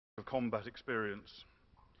combat experience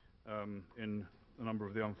in a number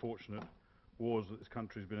of the unfortunate wars that this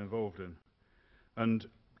country has been involved in. And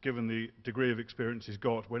given the degree of experience he's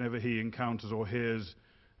got, whenever he encounters or hears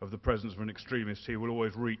of the presence of an extremist, he will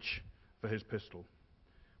always reach for his pistol,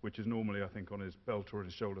 which is normally, I think, on his belt or in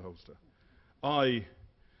his shoulder holster.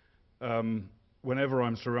 Whenever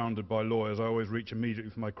I'm surrounded by lawyers, I always reach immediately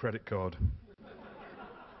for my credit card.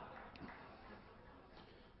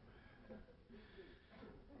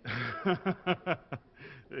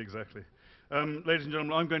 Exactly. Ladies and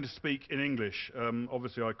gentlemen, I'm going to speak in English.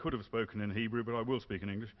 Obviously, I could have spoken in Hebrew, but I will speak in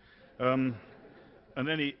English. And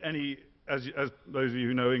as those of you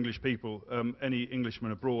who know English people, any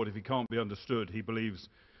Englishman abroad, if he can't be understood, he believes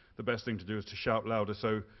the best thing to do is to shout louder.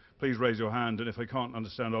 So please raise your hand, and if I can't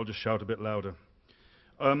understand, I'll just shout a bit louder.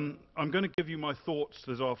 I'm going to give you my thoughts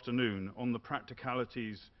this afternoon on the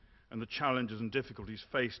practicalities and the challenges and difficulties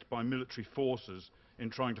faced by military forces in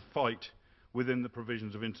trying to fight within the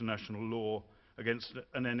provisions of international law against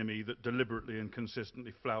an enemy that deliberately and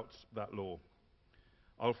consistently flouts that law.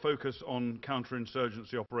 I'll focus on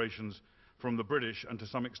counterinsurgency operations from the British and to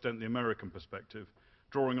some extent the American perspective,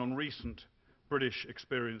 drawing on recent British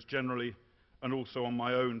experience generally and also on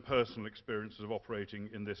my own personal experiences of operating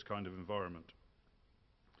in this kind of environment.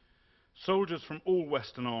 Soldiers from all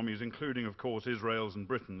Western armies, including of course Israel's and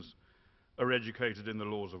Britain's, are educated in the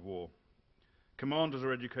laws of war. Commanders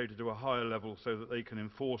are educated to a higher level so that they can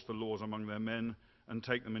enforce the laws among their men and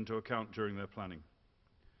take them into account during their planning.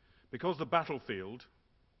 Because the battlefield,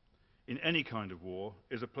 in any kind of war,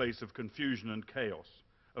 is a place of confusion and chaos,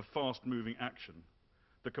 of fast-moving action,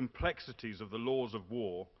 the complexities of the laws of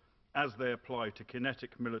war, as they apply to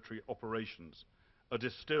kinetic military operations, are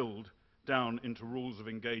distilled down into rules of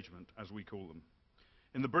engagement, as we call them.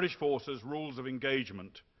 In the British forces, rules of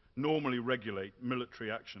engagement normally regulate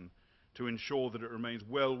military action to ensure that it remains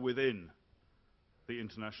well within the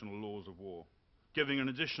international laws of war, giving an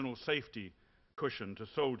additional safety cushion to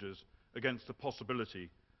soldiers against the possibility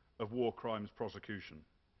of war crimes prosecution.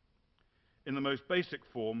 In the most basic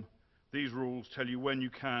form, these rules tell you when you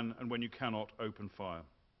can and when you cannot open fire.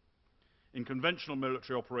 In conventional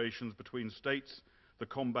military operations between states, the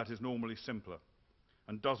combat is normally simpler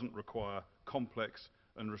and doesn't require complex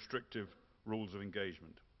and restrictive rules of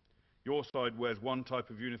engagement. Your side wears one type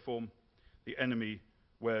of uniform, the enemy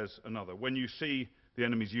wears another. When you see the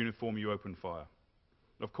enemy's uniform, you open fire.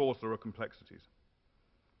 Of course, there are complexities.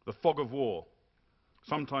 The fog of war,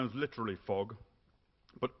 sometimes literally fog,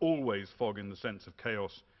 but always fog in the sense of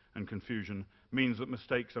chaos and confusion, means that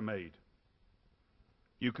mistakes are made.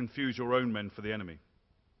 You confuse your own men for the enemy.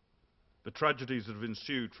 The tragedies that have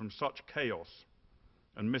ensued from such chaos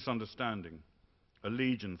and misunderstanding are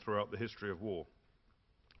legion throughout the history of war.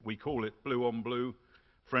 We call it blue on blue,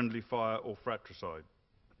 friendly fire, or fratricide.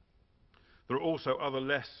 There are also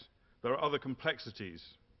other complexities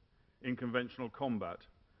in conventional combat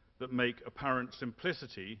that make apparent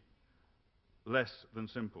simplicity less than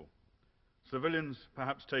simple. Civilians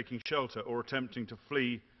perhaps taking shelter or attempting to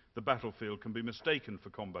flee the battlefield can be mistaken for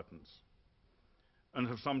combatants and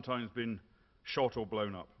have sometimes been shot or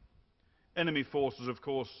blown up. Enemy forces, of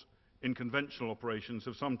course, in conventional operations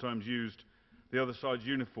have sometimes used the other side's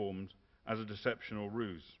uniforms as a deception or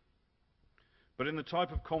ruse. But in the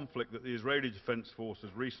type of conflict that the Israeli Defense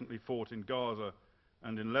Forces recently fought in Gaza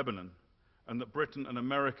and in Lebanon, and that Britain and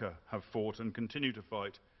America have fought and continue to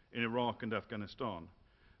fight in Iraq and Afghanistan,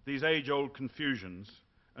 these age-old confusions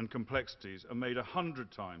and complexities are made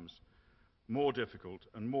 100 times more difficult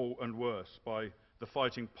and worse by the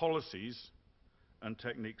fighting policies and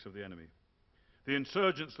techniques of the enemy. The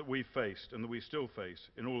insurgents that we faced and that we still face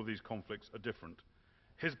in all of these conflicts are different.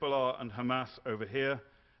 Hezbollah and Hamas over here,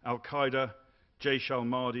 Al-Qaeda, Jaish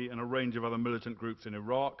al-Mahdi and a range of other militant groups in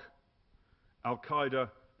Iraq, Al-Qaeda,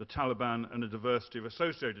 the Taliban and a diversity of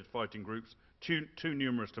associated fighting groups, too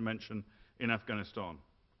numerous to mention, in Afghanistan.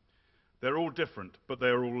 They're all different, but they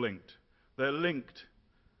are all linked. They're linked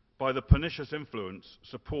by the pernicious influence,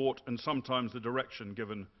 support and sometimes the direction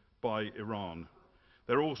given by Iran.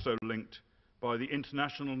 They're also linked by the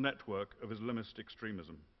international network of Islamist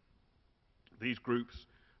extremism. These groups,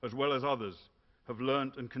 as well as others, have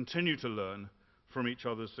learnt and continue to learn from each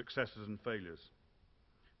other's successes and failures.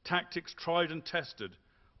 Tactics tried and tested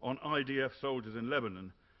on IDF soldiers in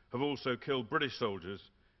Lebanon have also killed British soldiers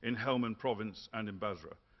in Helmand province and in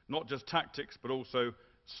Basra. Not just tactics, but also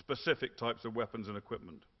specific types of weapons and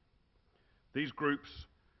equipment. These groups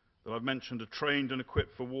that I've mentioned are trained and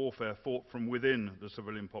equipped for warfare fought from within the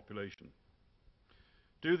civilian population.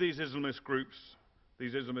 Do these Islamist groups,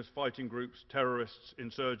 these Islamist fighting groups, terrorists,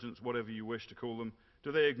 insurgents, whatever you wish to call them,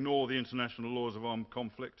 do they ignore the international laws of armed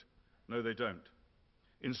conflict? No, they don't.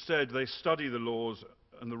 Instead, they study the laws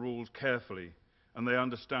and the rules carefully, and they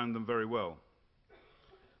understand them very well.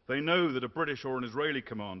 They know that a British or an Israeli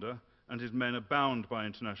commander and his men are bound by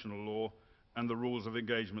international law and the rules of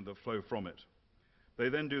engagement that flow from it. They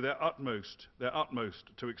then do their utmost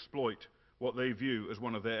to exploit what they view as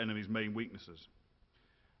one of their enemy's main weaknesses.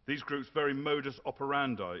 These groups' very modus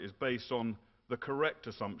operandi is based on the correct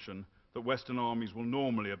assumption that Western armies will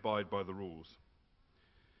normally abide by the rules.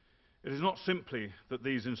 It is not simply that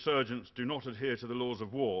these insurgents do not adhere to the laws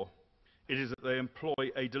of war, it is that they employ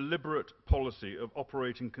a deliberate policy of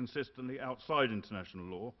operating consistently outside international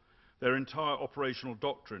law. Their entire operational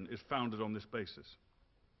doctrine is founded on this basis.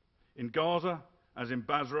 In Gaza, as in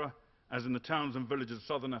Basra, as in the towns and villages of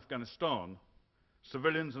southern Afghanistan,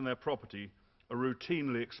 civilians and their property are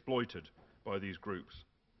routinely exploited by these groups,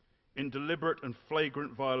 in deliberate and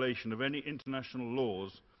flagrant violation of any international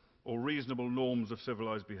laws or reasonable norms of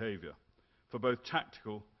civilized behavior, for both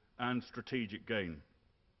tactical and strategic gain.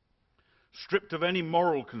 Stripped of any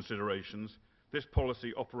moral considerations, this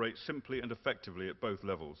policy operates simply and effectively at both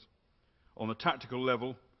levels. On the tactical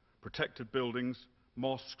level, protected buildings,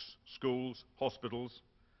 mosques, schools, hospitals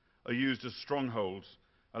are used as strongholds,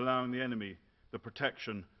 allowing the enemy the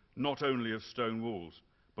protection not only of stone walls,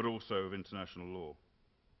 but also of international law.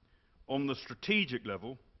 On the strategic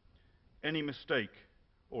level, any mistake,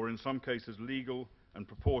 or in some cases legal and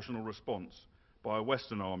proportional response by a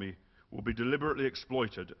Western army will be deliberately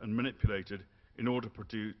exploited and manipulated in order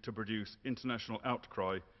to produce international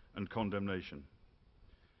outcry and condemnation.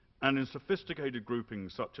 And in sophisticated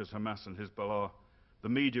groupings such as Hamas and Hezbollah, the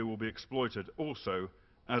media will be exploited also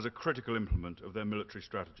as a critical implement of their military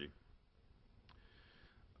strategy.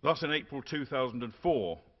 Thus, in April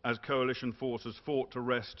 2004, as coalition forces fought to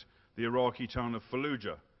wrest the Iraqi town of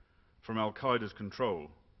Fallujah from al-Qaeda's control,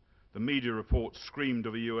 the media reports screamed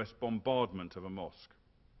of a US bombardment of a mosque.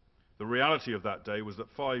 The reality of that day was that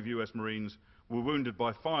 5 US Marines were wounded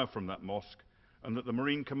by fire from that mosque, and that the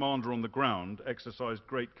Marine commander on the ground exercised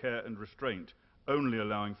great care and restraint, only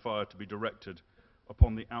allowing fire to be directed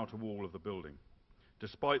upon the outer wall of the building.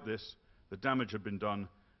 Despite this, the damage had been done,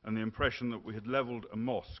 and the impression that we had levelled a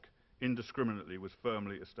mosque indiscriminately was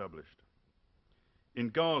firmly established. In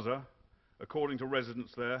Gaza, according to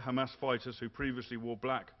residents there, Hamas fighters who previously wore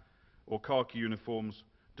black or khaki uniforms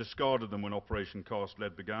discarded them when Operation Cast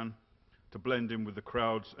Lead began, to blend in with the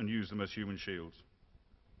crowds and use them as human shields.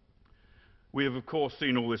 We have, of course,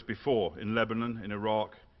 seen all this before in Lebanon, in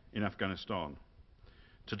Iraq, in Afghanistan.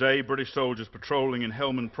 Today, British soldiers patrolling in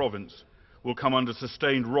Helmand province will come under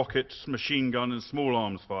sustained rockets, machine gun and small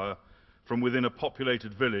arms fire from within a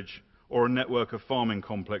populated village or a network of farming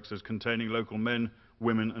complexes containing local men,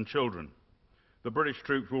 women and children. The British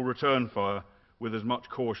troops will return fire with as much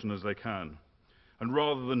caution as they can. And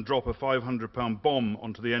rather than drop a 500-pound bomb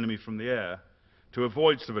onto the enemy from the air, to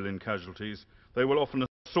avoid civilian casualties, they will often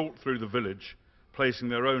assault through the village, placing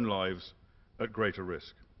their own lives at greater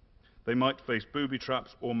risk. They might face booby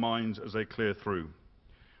traps or mines as they clear through.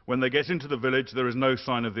 When they get into the village, there is no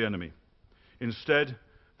sign of the enemy. Instead,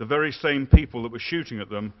 the very same people that were shooting at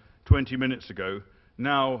them 20 minutes ago,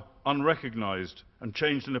 now unrecognized and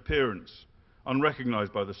changed in appearance,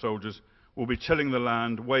 unrecognized by the soldiers, will be tilling the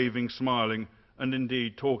land, waving, smiling, and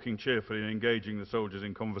indeed talking cheerfully and engaging the soldiers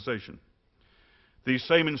in conversation. These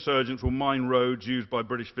same insurgents will mine roads used by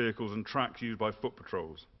British vehicles and tracks used by foot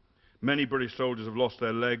patrols. Many British soldiers have lost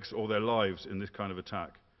their legs or their lives in this kind of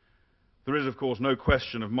attack. There is, of course, no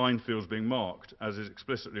question of minefields being marked, as is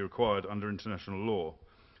explicitly required under international law.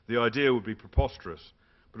 The idea would be preposterous,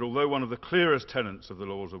 but although one of the clearest tenets of the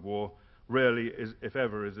laws of war, rarely, if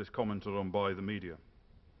ever, is this commented on by the media.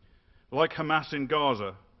 Like Hamas in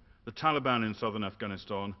Gaza, the Taliban in southern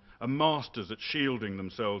Afghanistan are masters at shielding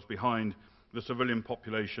themselves behind the civilian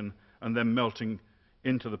population and then melting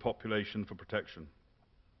into the population for protection.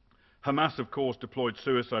 Hamas, of course, deployed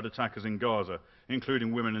suicide attackers in Gaza,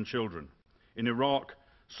 including women and children. In Iraq,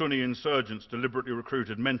 Sunni insurgents deliberately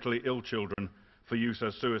recruited mentally ill children for use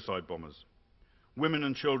as suicide bombers. Women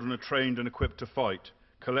and children are trained and equipped to fight,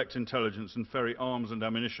 collect intelligence and ferry arms and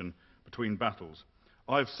ammunition between battles.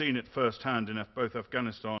 I've seen it firsthand in both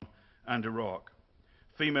Afghanistan and Iraq.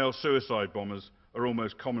 Female suicide bombers are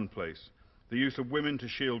almost commonplace. The use of women to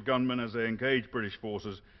shield gunmen as they engage British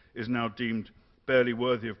forces is now deemed barely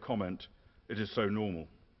worthy of comment. It is so normal.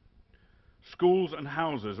 Schools and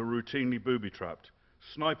houses are routinely booby-trapped.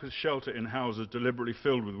 Snipers shelter in houses deliberately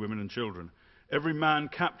filled with women and children. Every man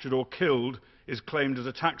captured or killed is claimed as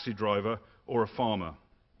a taxi driver or a farmer.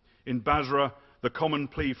 In Basra, the common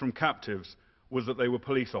plea from captives was that they were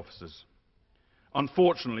police officers.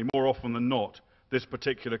 Unfortunately, more often than not, this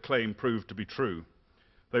particular claim proved to be true.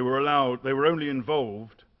 They were only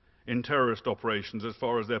involved in terrorist operations as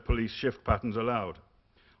far as their police shift patterns allowed.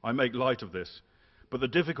 I make light of this, but the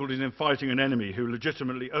difficulties in fighting an enemy who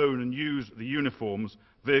legitimately own and use the uniforms,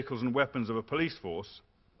 vehicles and weapons of a police force,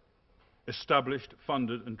 established,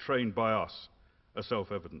 funded and trained by us, are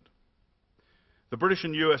self-evident. The British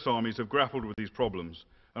and US armies have grappled with these problems,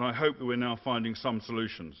 and I hope that we're now finding some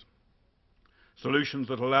solutions. Solutions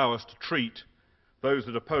that allow us to treat those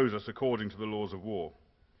that oppose us according to the laws of war,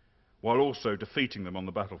 while also defeating them on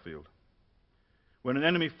the battlefield. When an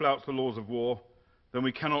enemy flouts the laws of war, then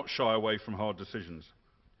we cannot shy away from hard decisions.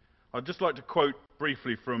 I'd just like to quote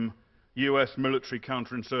briefly from US military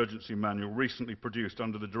counterinsurgency manual recently produced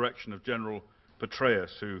under the direction of General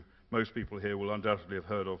Petraeus, who most people here will undoubtedly have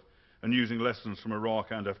heard of, and using lessons from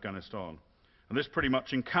Iraq and Afghanistan. And this pretty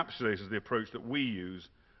much encapsulates the approach that we use,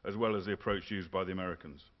 as well as the approach used by the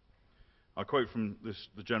Americans. I quote from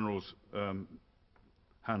the General's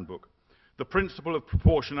handbook. The principle of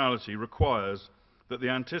proportionality requires that the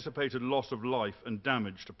anticipated loss of life and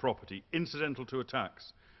damage to property incidental to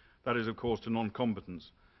attacks, that is, of course, to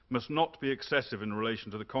non-combatants, must not be excessive in relation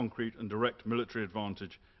to the concrete and direct military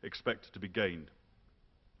advantage expected to be gained.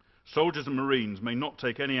 Soldiers and Marines may not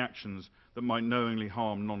take any actions that might knowingly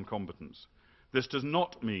harm non-combatants. This does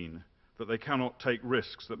not mean that they cannot take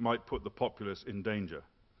risks that might put the populace in danger.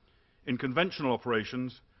 In conventional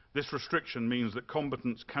operations, this restriction means that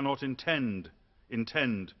combatants cannot intend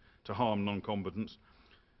to harm non-combatants,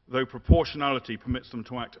 though proportionality permits them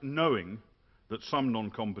to act knowing that some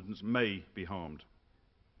non-combatants may be harmed.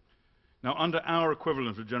 Now, under our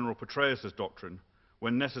equivalent of General Petraeus' doctrine,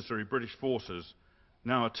 when necessary, British forces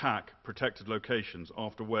now attack protected locations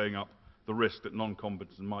after weighing up the risk that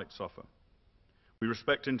non-combatants might suffer. We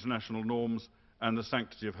respect international norms and the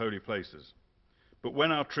sanctity of holy places. But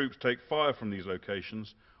when our troops take fire from these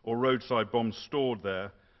locations, or roadside bombs stored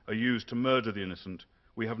there are used to murder the innocent,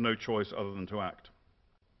 we have no choice other than to act.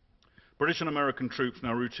 British and American troops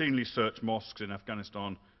now routinely search mosques in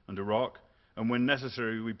Afghanistan and Iraq, and when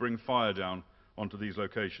necessary, we bring fire down onto these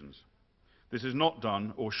locations. This is not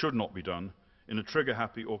done, or should not be done, in a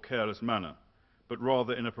trigger-happy or careless manner, but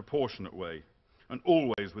rather in a proportionate way, and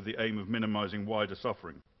always with the aim of minimizing wider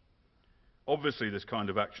suffering. Obviously, this kind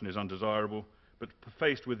of action is undesirable, but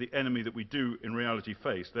faced with the enemy that we do in reality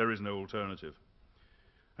face, there is no alternative.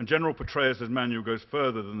 And General Petraeus' manual goes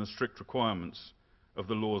further than the strict requirements of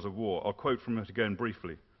the laws of war. I'll quote from it again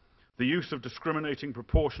briefly. The use of discriminating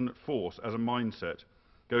proportionate force as a mindset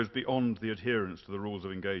goes beyond the adherence to the rules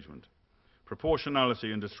of engagement.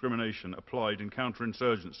 Proportionality and discrimination applied in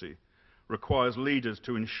counterinsurgency requires leaders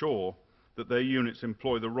to ensure that their units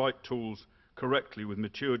employ the right tools correctly with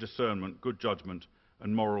mature discernment, good judgment,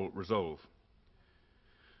 and moral resolve.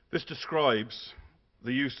 This describes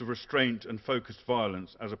the use of restraint and focused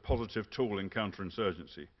violence as a positive tool in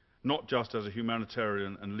counterinsurgency, not just as a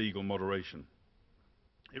humanitarian and legal moderation.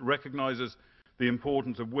 It recognizes the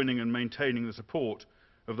importance of winning and maintaining the support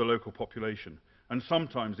of the local population, and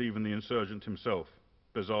sometimes even the insurgent himself,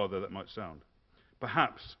 bizarre though that might sound,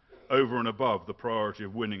 perhaps over and above the priority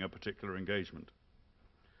of winning a particular engagement.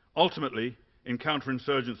 Ultimately, in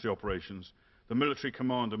counterinsurgency operations, the military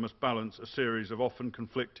commander must balance a series of often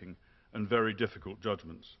conflicting and very difficult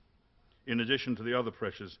judgments, in addition to the other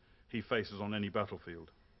pressures he faces on any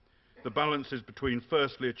battlefield. The balance is between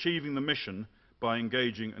firstly achieving the mission by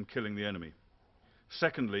engaging and killing the enemy,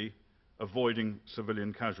 secondly avoiding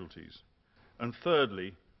civilian casualties, and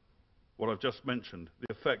thirdly, what I've just mentioned,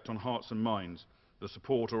 the effect on hearts and minds, the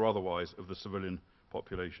support or otherwise of the civilian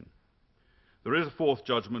population. There is a fourth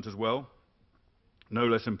judgment as well, no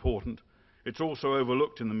less important. It's also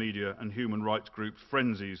overlooked in the media and human rights groups'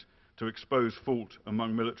 frenzies to expose fault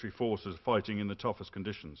among military forces fighting in the toughest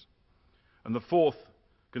conditions. And the fourth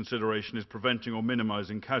consideration is preventing or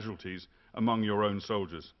minimizing casualties among your own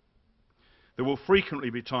soldiers. There will frequently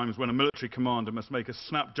be times when a military commander must make a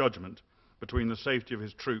snap judgment between the safety of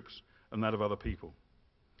his troops and that of other people.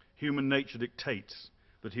 Human nature dictates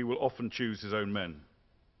that he will often choose his own men.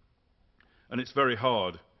 And it's very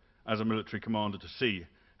hard as a military commander to see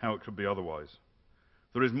how it could be otherwise.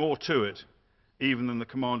 There is more to it even than the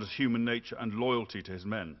commander's human nature and loyalty to his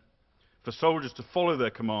men. For soldiers to follow their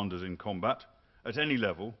commanders in combat, at any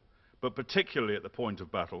level, but particularly at the point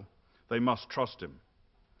of battle, they must trust him.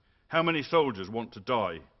 How many soldiers want to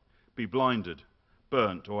die, be blinded,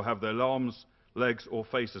 burnt, or have their arms, legs, or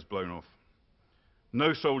faces blown off?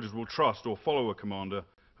 No soldiers will trust or follow a commander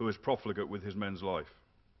who is profligate with his men's life.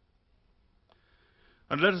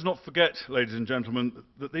 And let us not forget, ladies and gentlemen,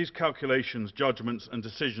 that these calculations, judgments, and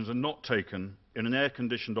decisions are not taken in an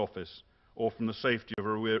air-conditioned office or from the safety of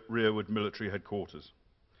a rearward military headquarters.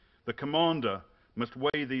 The commander must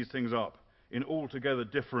weigh these things up in altogether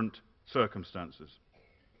different circumstances.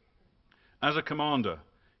 As a commander,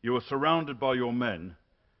 you are surrounded by your men,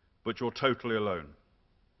 but you're totally alone.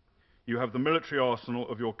 You have the military arsenal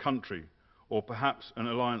of your country, or perhaps an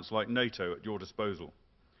alliance like NATO at your disposal.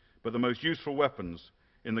 But the most useful weapons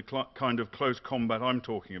in the kind of close combat I'm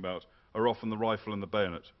talking about are often the rifle and the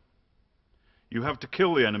bayonet. You have to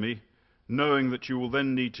kill the enemy, knowing that you will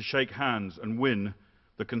then need to shake hands and win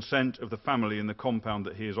the consent of the family in the compound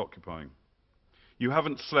that he is occupying. You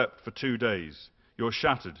haven't slept for 2 days. You're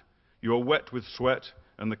shattered. You are wet with sweat,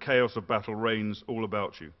 and the chaos of battle reigns all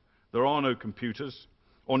about you. There are no computers.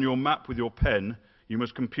 On your map with your pen, you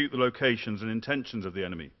must compute the locations and intentions of the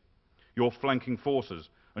enemy, your flanking forces,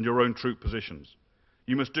 and your own troop positions.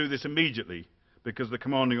 You must do this immediately, because the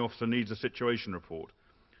commanding officer needs a situation report.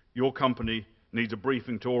 Your company needs a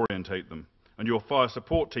briefing to orientate them, and your fire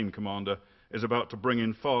support team commander is about to bring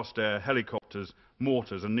in fast air, helicopters,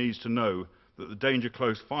 mortars, and needs to know that the danger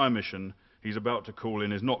close fire mission he's about to call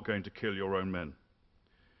in is not going to kill your own men.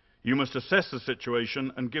 You must assess the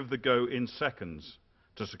situation and give the go in seconds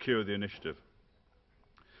to secure the initiative.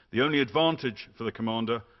 The only advantage for the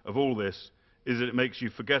commander of all this is that it makes you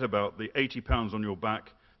forget about the 80 pounds on your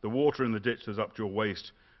back, the water in the ditch that's up to your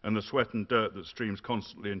waist, and the sweat and dirt that streams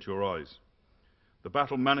constantly into your eyes. The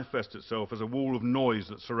battle manifests itself as a wall of noise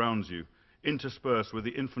that surrounds you, interspersed with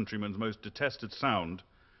the infantryman's most detested sound,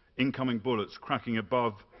 incoming bullets cracking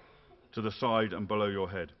above, to the side and below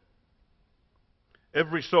your head.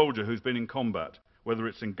 Every soldier who's been in combat, whether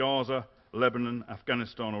it's in Gaza, Lebanon,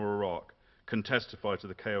 Afghanistan or Iraq, can testify to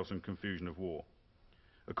the chaos and confusion of war.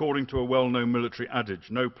 According to a well-known military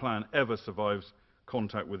adage, no plan ever survives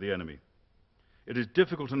contact with the enemy. It is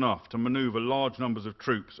difficult enough to maneuver large numbers of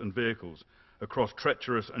troops and vehicles across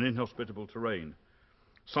treacherous and inhospitable terrain,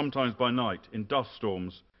 sometimes by night, in dust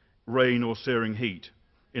storms, rain or searing heat,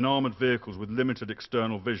 in armoured vehicles with limited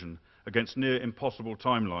external vision, against near impossible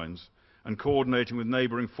timelines, and coordinating with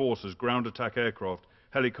neighbouring forces, ground attack aircraft,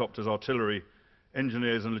 helicopters, artillery,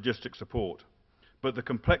 engineers and logistic support. But the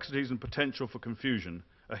complexities and potential for confusion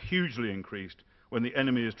are hugely increased when the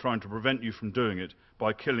enemy is trying to prevent you from doing it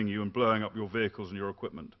by killing you and blowing up your vehicles and your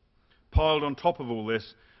equipment. Piled on top of all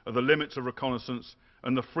this are the limits of reconnaissance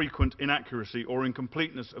and the frequent inaccuracy or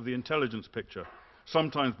incompleteness of the intelligence picture,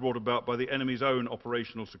 sometimes brought about by the enemy's own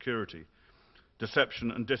operational security,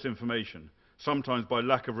 deception and disinformation, sometimes by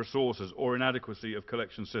lack of resources or inadequacy of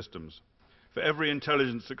collection systems. For every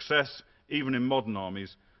intelligence success, even in modern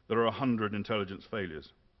armies, there are 100 intelligence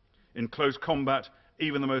failures. In close combat,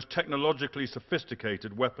 even the most technologically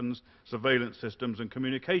sophisticated weapons, surveillance systems and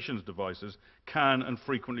communications devices can and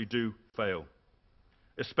frequently do fail,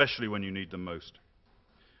 especially when you need them most.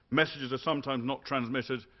 Messages are sometimes not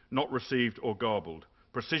transmitted, not received or garbled.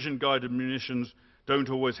 Precision-guided munitions don't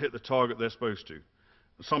always hit the target they're supposed to.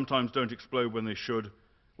 Sometimes don't explode when they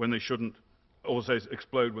shouldn't, or say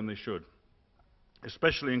explode when they should.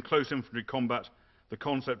 Especially in close infantry combat, the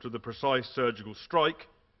concept of the precise surgical strike,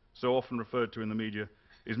 so often referred to in the media,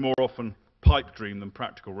 is more often pipe dream than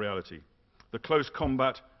practical reality. The close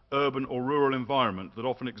combat, urban or rural environment that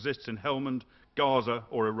often exists in Helmand, Gaza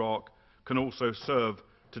or Iraq can also serve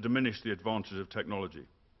to diminish the advantage of technology,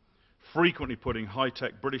 frequently putting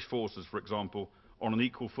high-tech British forces, for example, on an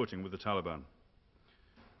equal footing with the Taliban.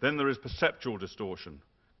 Then there is perceptual distortion,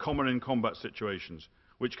 common in combat situations,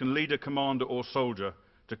 which can lead a commander or soldier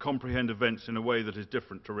to comprehend events in a way that is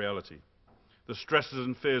different to reality. The stresses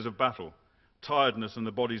and fears of battle, tiredness and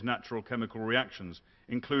the body's natural chemical reactions,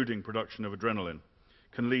 including production of adrenaline,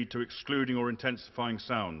 can lead to excluding or intensifying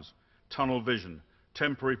sounds, tunnel vision,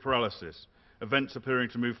 temporary paralysis, events appearing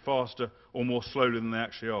to move faster or more slowly than they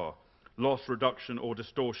actually are, loss, reduction or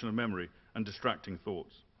distortion of memory, and distracting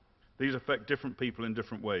thoughts. These affect different people in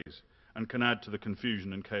different ways and can add to the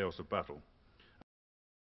confusion and chaos of battle.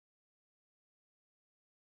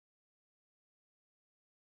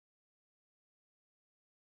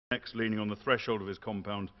 Next, leaning on the threshold of his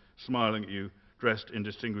compound, smiling at you, dressed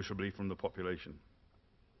indistinguishably from the population.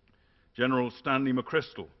 General Stanley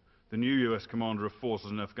McChrystal, the new US commander of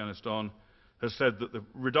forces in Afghanistan, has said that the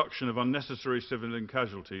reduction of unnecessary civilian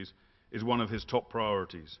casualties is one of his top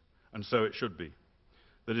priorities, and so it should be.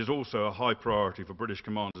 That is also a high priority for British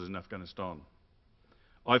commanders in Afghanistan.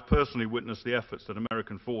 I've personally witnessed the efforts that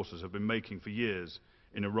American forces have been making for years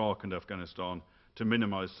in Iraq and Afghanistan to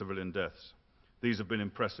minimize civilian deaths. These have been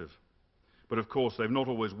impressive, but of course they've not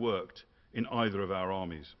always worked in either of our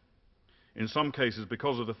armies. In some cases,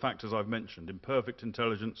 because of the factors I've mentioned, imperfect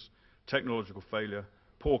intelligence, technological failure,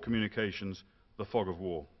 poor communications, the fog of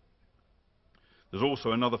war. There's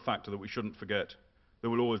also another factor that we shouldn't forget. There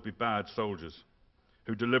will always be bad soldiers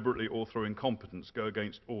who deliberately or through incompetence go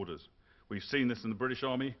against orders. We've seen this in the British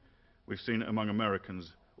Army, we've seen it among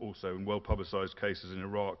Americans also in well-publicised cases in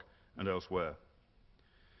Iraq and elsewhere.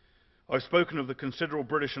 I've spoken of the considerable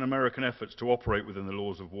British and American efforts to operate within the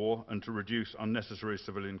laws of war and to reduce unnecessary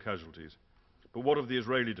civilian casualties. But what of the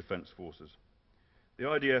Israeli Defence Forces? The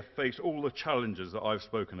IDF face all the challenges that I've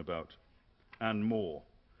spoken about, and more.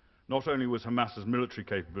 Not only was Hamas's military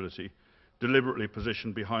capability deliberately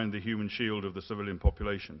positioned behind the human shield of the civilian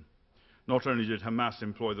population, not only did Hamas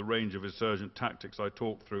employ the range of insurgent tactics I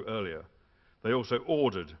talked through earlier, they also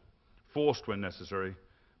ordered, forced when necessary,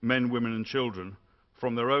 men, women and children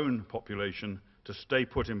from their own population to stay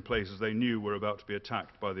put in places they knew were about to be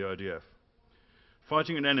attacked by the IDF.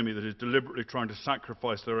 Fighting an enemy that is deliberately trying to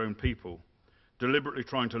sacrifice their own people, deliberately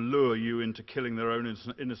trying to lure you into killing their own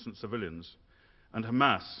innocent civilians, and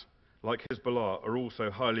Hamas, like Hezbollah, are also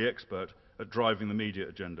highly expert at driving the media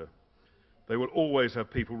agenda. They will always have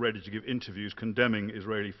people ready to give interviews condemning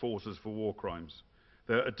Israeli forces for war crimes.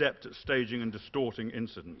 They're adept at staging and distorting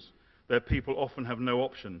incidents. Their people often have no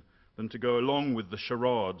option than to go along with the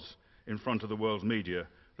charades in front of the world's media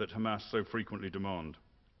that Hamas so frequently demand,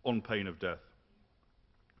 on pain of death.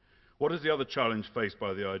 What is the other challenge faced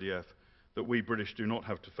by the IDF that we British do not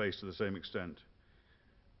have to face to the same extent?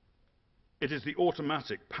 It is the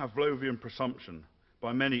automatic Pavlovian presumption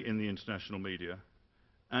by many in the international media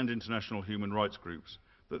and international human rights groups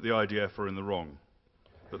that the IDF are in the wrong,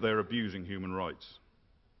 that they're abusing human rights.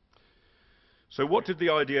 So what did the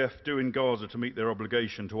IDF do in Gaza to meet their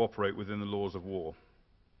obligation to operate within the laws of war?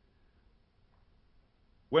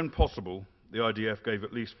 When possible, the IDF gave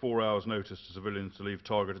at least 4 hours' notice to civilians to leave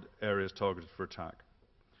targeted areas targeted for attack.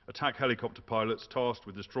 Attack helicopter pilots tasked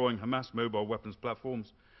with destroying Hamas mobile weapons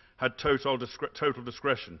platforms had total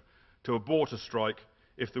discretion to abort a strike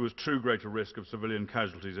if there was too great a risk of civilian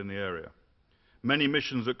casualties in the area. Many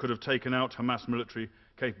missions that could have taken out Hamas military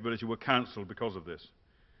capability were cancelled because of this.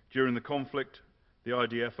 During the conflict, the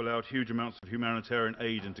IDF allowed huge amounts of humanitarian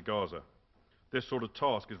aid into Gaza. This sort of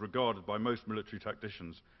task is regarded by most military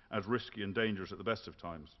tacticians as risky and dangerous at the best of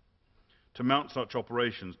times. To mount such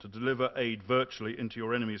operations, to deliver aid virtually into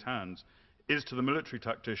your enemy's hands, is to the military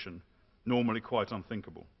tactician normally quite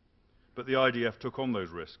unthinkable. But the IDF took on those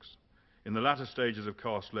risks. In the latter stages of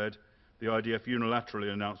Cast-led, the IDF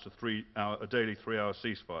unilaterally announced a daily 3-hour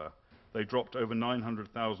ceasefire. They dropped over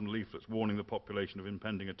 900,000 leaflets warning the population of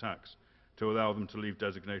impending attacks to allow them to leave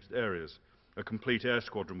designated areas. A complete air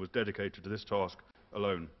squadron was dedicated to this task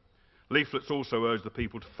alone. Leaflets also urged the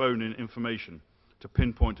people to phone in information to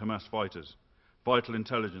pinpoint Hamas fighters, vital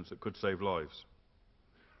intelligence that could save lives.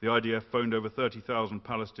 The IDF phoned over 30,000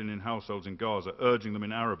 Palestinian households in Gaza, urging them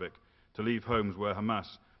in Arabic to leave homes where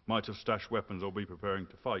Hamas might have stashed weapons or be preparing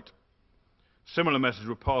to fight. Similar messages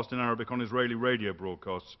were passed in Arabic on Israeli radio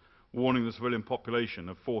broadcasts, warning the civilian population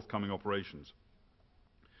of forthcoming operations.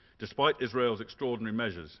 Despite Israel's extraordinary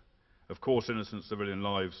measures, of course innocent civilians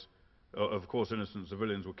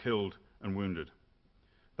were killed and wounded.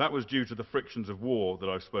 That was due to the frictions of war that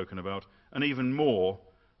I've spoken about, and even more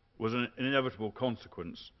was an inevitable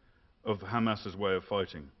consequence of Hamas's way of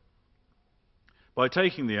fighting. By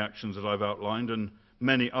taking the actions that I've outlined and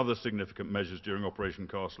many other significant measures during Operation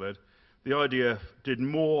Cast-led, the IDF did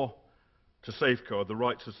more to safeguard the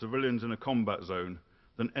rights of civilians in a combat zone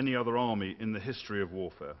than any other army in the history of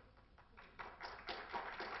warfare.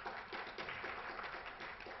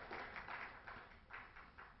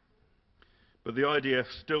 But the IDF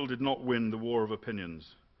still did not win the war of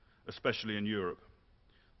opinions, especially in Europe.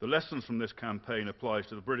 The lessons from this campaign apply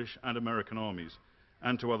to the British and American armies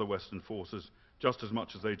and to other Western forces just as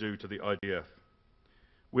much as they do to the IDF.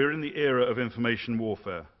 We're in the era of information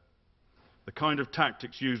warfare. The kind of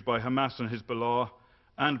tactics used by Hamas and Hezbollah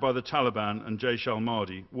and by the Taliban and Jaish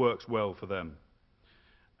al-Mahdi works well for them.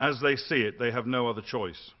 As they see it, they have no other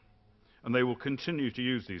choice, and they will continue to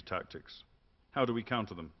use these tactics. How do we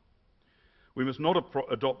counter them? We must not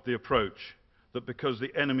adopt the approach that because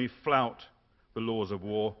the enemy flout the laws of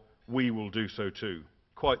war, we will do so too.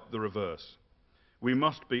 Quite the reverse. We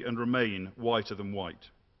must be and remain whiter than white.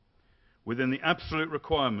 Within the absolute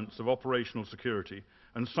requirements of operational security,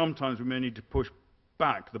 and sometimes we may need to push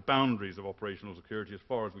back the boundaries of operational security as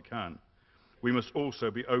far as we can, we must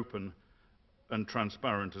also be open and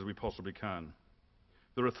transparent as we possibly can.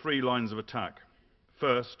 There are 3 lines of attack.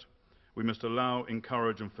 First, we must allow,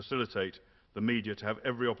 encourage and facilitate the media to have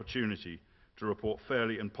every opportunity to report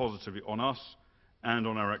fairly and positively on us and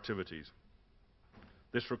on our activities.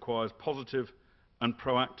 This requires positive and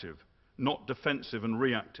proactive, not defensive and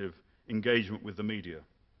reactive, engagement with the media.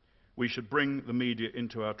 We should bring the media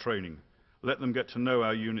into our training, let them get to know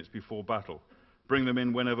our units before battle, bring them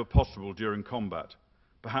in whenever possible during combat,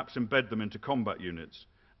 perhaps embed them into combat units,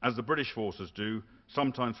 as the British forces do,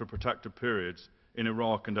 sometimes for protracted periods, in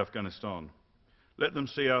Iraq and Afghanistan. Let them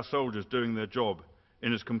see our soldiers doing their job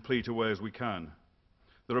in as complete a way as we can.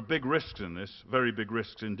 There are big risks in this, very big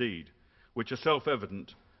risks indeed, which are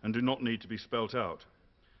self-evident and do not need to be spelt out.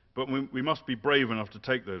 But we must be brave enough to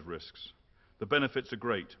take those risks. The benefits are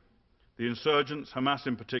great. The insurgents, Hamas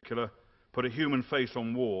in particular, put a human face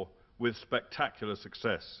on war with spectacular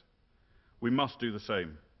success. We must do the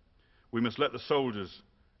same. We must let the soldiers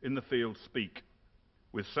in the field speak,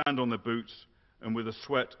 with sand on their boots and with a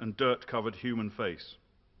sweat and dirt-covered human face.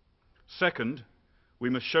 Second, we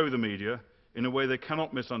must show the media, in a way they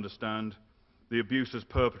cannot misunderstand, the abuses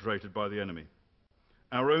perpetrated by the enemy.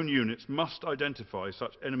 Our own units must identify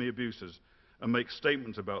such enemy abuses and make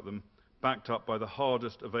statements about them backed up by the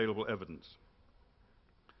hardest available evidence.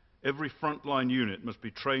 Every frontline unit must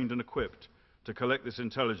be trained and equipped to collect this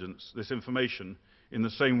intelligence, this information, in the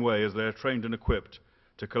same way as they are trained and equipped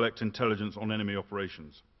to collect intelligence on enemy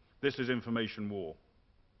operations. This is information war.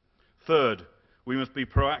 Third, we must be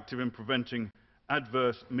proactive in preventing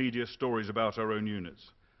adverse media stories about our own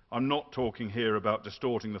units. I'm not talking here about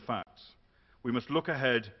distorting the facts. We must look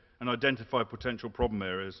ahead and identify potential problem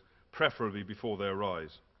areas, preferably before they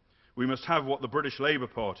arise. We must have what the British Labour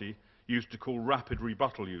Party used to call rapid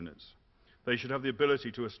rebuttal units. They should have the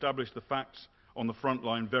ability to establish the facts on the front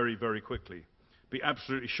line very, very quickly. Be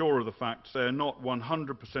absolutely sure of the facts. They are not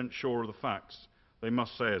 100% sure of the facts. They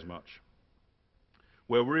must say as much.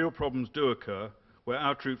 Where real problems do occur, where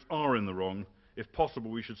our troops are in the wrong, if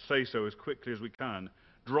possible, we should say so as quickly as we can,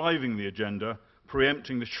 driving the agenda,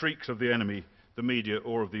 preempting the shrieks of the enemy, the media,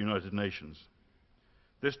 or of the United Nations.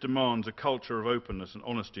 This demands a culture of openness and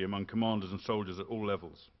honesty among commanders and soldiers at all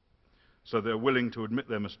levels, so they are willing to admit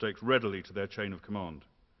their mistakes readily to their chain of command.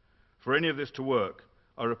 For any of this to work,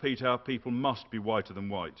 I repeat, our people must be whiter than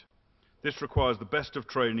white. This requires the best of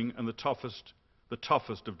training and the toughest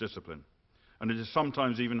of discipline, and it is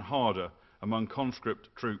sometimes even harder among conscript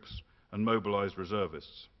troops and mobilized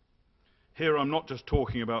reservists. Here I'm not just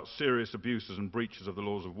talking about serious abuses and breaches of the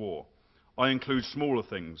laws of war. I include smaller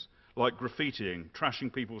things, like graffitiing,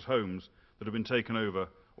 trashing people's homes that have been taken over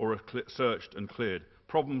or are searched and cleared,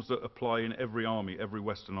 problems that apply in every army, every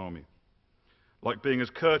Western army. Like being as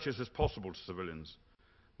courteous as possible to civilians.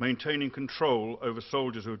 Maintaining control over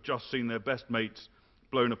soldiers who have just seen their best mates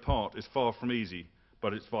blown apart is far from easy,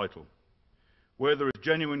 but it's vital. Where there is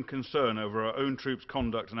genuine concern over our own troops'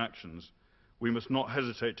 conduct and actions, we must not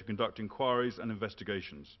hesitate to conduct inquiries and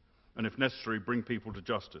investigations, and if necessary, bring people to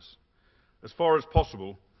justice. As far as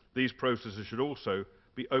possible, these processes should also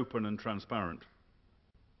be open and transparent.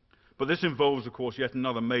 But this involves, of course, yet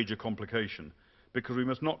another major complication, because we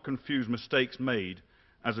must not confuse mistakes made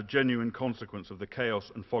as a genuine consequence of the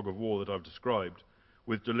chaos and fog of war that I've described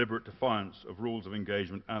with deliberate defiance of rules of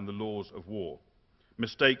engagement and the laws of war.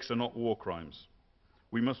 Mistakes are not war crimes.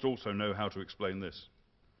 We must also know how to explain this.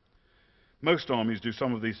 Most armies do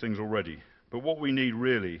some of these things already, but what we need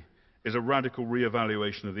really is a radical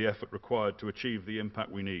re-evaluation of the effort required to achieve the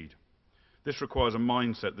impact we need. This requires a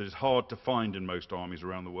mindset that is hard to find in most armies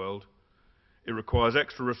around the world. It requires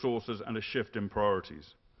extra resources and a shift in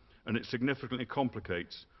priorities, and it significantly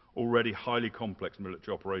complicates already highly complex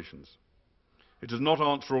military operations. It does not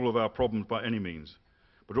answer all of our problems by any means,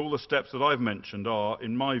 but all the steps that I've mentioned are,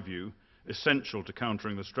 in my view, essential to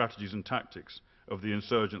countering the strategies and tactics of the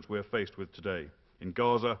insurgents we are faced with today, in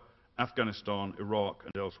Gaza, Afghanistan, Iraq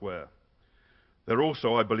and elsewhere. They're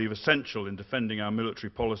also, I believe, essential in defending our military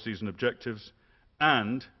policies and objectives,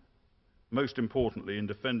 and, most importantly, in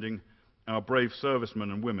defending our brave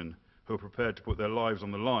servicemen and women who are prepared to put their lives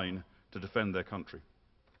on the line to defend their country.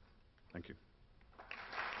 Thank you.